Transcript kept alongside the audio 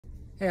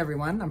Hey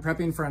everyone, I'm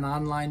prepping for an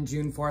online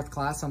June 4th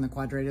class on the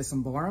Quadratus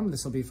Lumborum.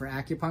 This will be for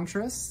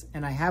acupuncturists,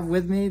 and I have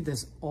with me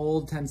this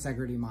old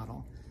Tensegrity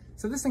model.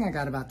 So this thing I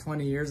got about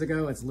 20 years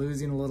ago. It's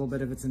losing a little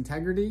bit of its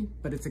integrity,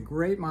 but it's a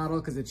great model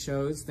because it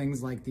shows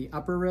things like the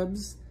upper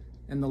ribs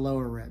and the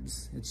lower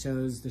ribs. It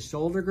shows the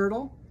shoulder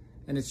girdle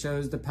and it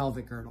shows the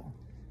pelvic girdle.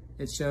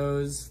 It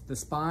shows the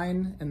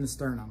spine and the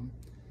sternum.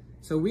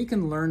 So we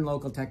can learn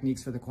local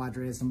techniques for the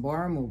Quadratus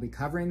Lumborum. We'll be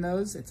covering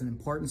those. It's an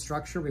important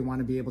structure. We want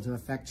to be able to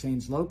affect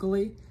change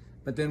locally.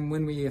 But then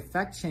when we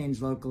affect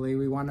change locally,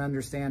 we want to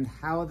understand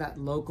how that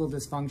local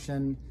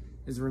dysfunction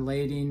is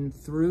relating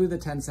through the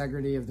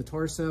tensegrity of the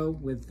torso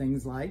with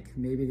things like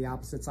maybe the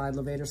opposite side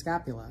levator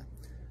scapula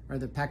or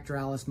the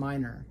pectoralis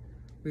minor.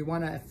 We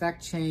want to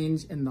affect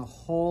change in the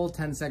whole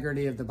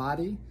tensegrity of the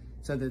body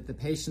so that the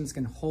patients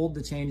can hold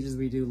the changes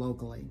we do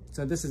locally.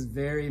 So this is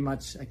very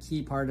much a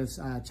key part of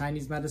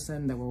Chinese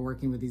medicine, that we're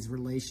working with these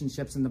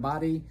relationships in the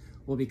body.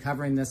 We'll be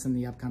covering this in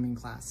the upcoming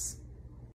class.